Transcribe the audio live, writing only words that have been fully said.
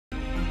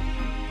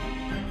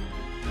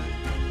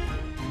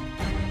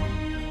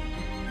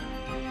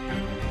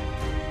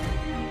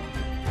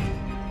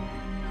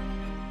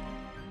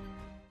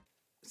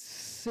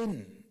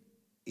sin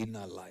in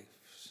our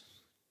lives,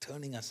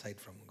 turning aside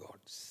from God,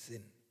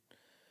 sin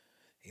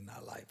in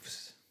our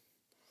lives,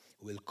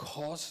 will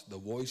cause the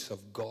voice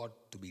of God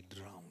to be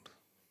drowned.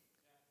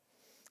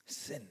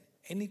 Sin.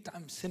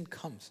 Anytime sin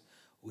comes,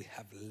 we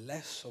have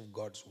less of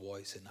God's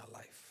voice in our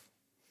life.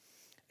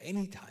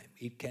 Anytime.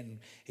 It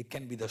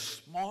can be the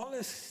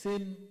smallest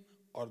sin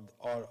or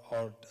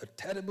a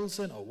terrible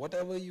sin or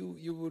whatever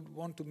you would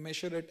want to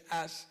measure it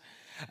as.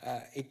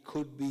 It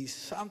could be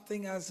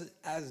something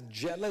as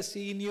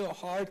jealousy in your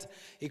heart.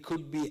 It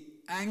could be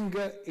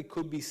anger. It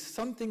could be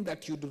something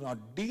that you do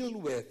not deal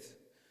with.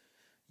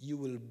 You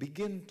will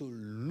begin to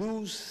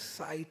lose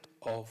sight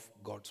of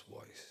God's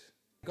voice.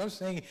 God's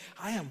saying,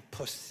 I am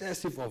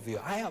possessive of you.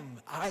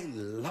 I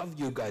love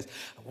you guys.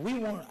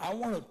 I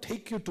want to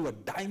take you to a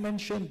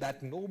dimension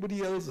that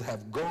nobody else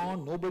have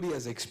gone, nobody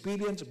has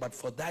experienced, but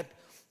for that,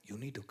 you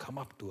need to come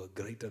up to a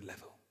greater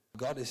level.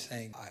 God is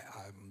saying,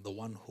 I'm the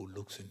one who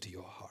looks into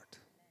your heart.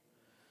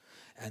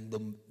 And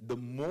the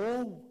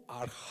more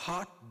our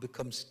heart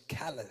becomes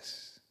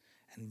callous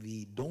and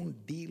we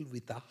don't deal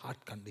with our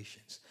heart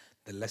conditions,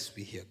 the less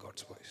we hear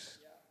God's voice.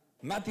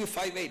 Matthew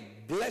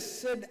 5:8,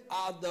 blessed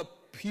are the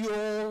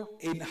pure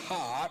in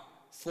heart,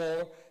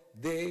 for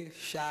they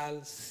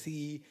shall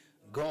see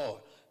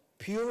God.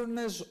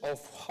 Pureness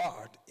of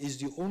heart is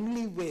the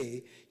only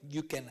way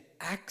you can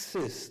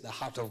access the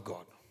heart of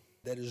God.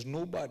 There is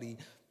nobody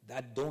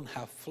that don't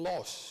have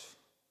flaws.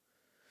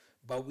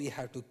 But we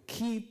have to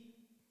keep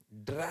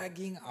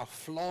dragging our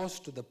flaws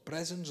to the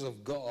presence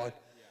of God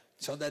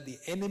so that the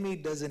enemy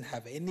doesn't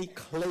have any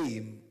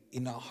claim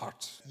in our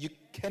hearts. You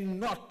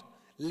cannot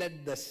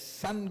let the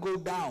sun go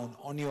down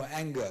on your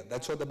anger.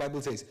 That's what the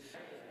Bible says.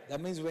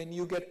 That means when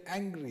you get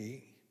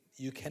angry,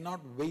 you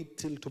cannot wait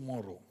till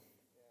tomorrow.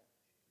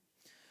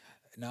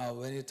 Now,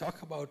 when you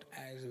talk about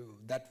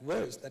that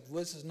verse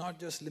is not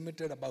just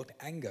limited about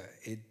anger.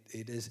 It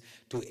is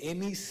to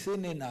any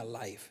sin in our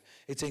life.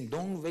 It's saying,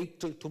 don't wait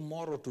till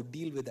tomorrow to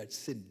deal with that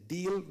sin.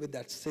 Deal with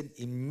that sin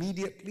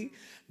immediately,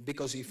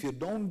 because if you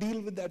don't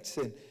deal with that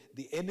sin,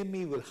 the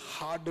enemy will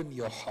harden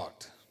your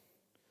heart.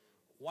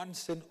 One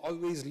sin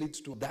always leads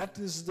to, that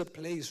is the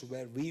place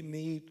where we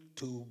need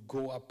to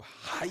go up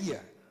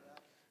higher.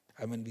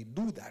 And when we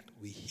do that,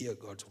 we hear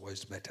God's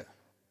voice better.